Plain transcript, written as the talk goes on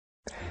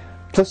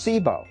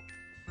Placebo.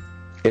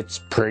 It's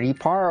pretty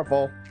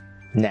powerful.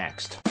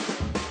 Next.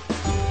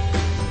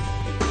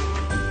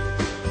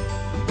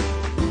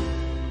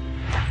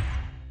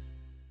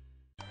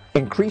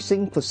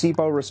 Increasing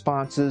placebo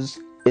responses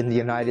in the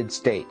United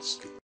States.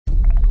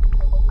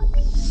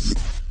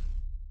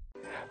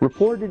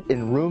 Reported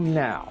in Rheum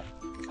Now,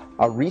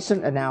 a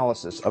recent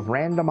analysis of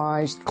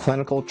randomized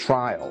clinical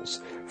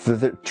trials for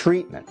the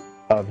treatment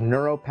of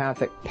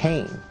neuropathic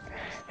pain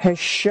has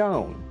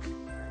shown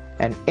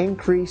an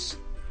increase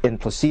in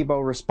placebo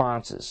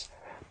responses.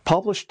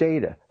 Published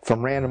data from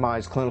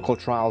randomized clinical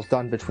trials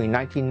done between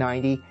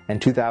 1990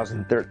 and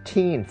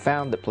 2013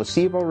 found that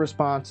placebo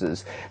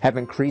responses have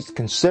increased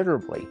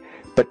considerably,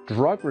 but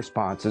drug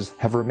responses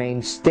have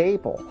remained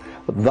stable,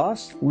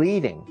 thus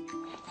leading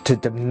to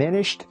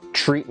diminished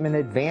treatment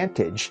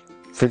advantage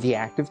for the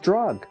active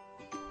drug.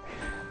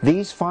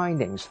 These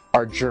findings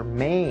are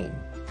germane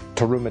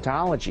to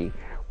rheumatology,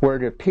 where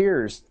it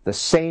appears the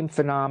same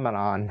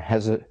phenomenon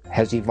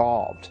has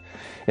evolved.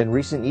 In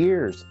recent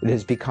years, it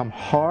has become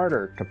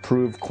harder to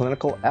prove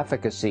clinical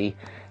efficacy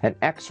and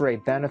X-ray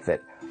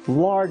benefit,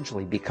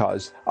 largely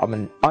because of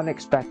an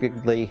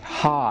unexpectedly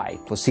high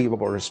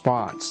placebo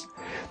response.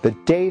 The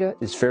data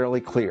is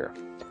fairly clear.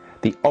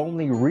 The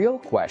only real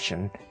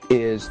question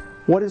is,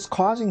 what is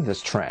causing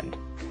this trend?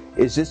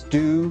 Is this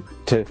due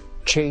to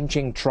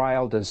changing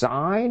trial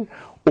design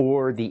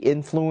or the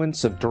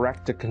influence of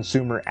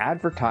direct-to-consumer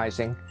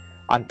advertising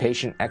on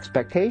patient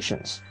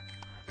expectations?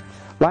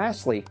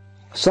 Lastly,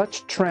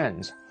 such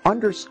trends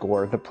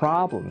underscore the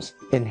problems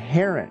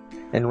inherent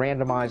in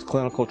randomized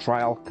clinical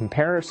trial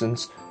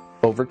comparisons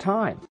over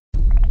time.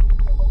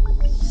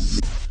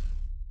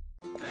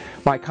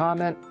 My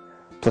comment: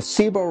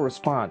 placebo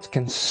response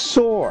can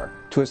soar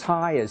to as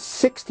high as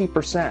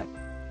 60%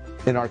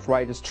 in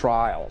arthritis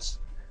trials.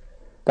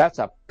 That's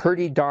a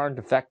pretty darned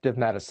effective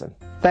medicine.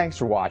 Thanks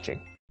for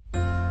watching.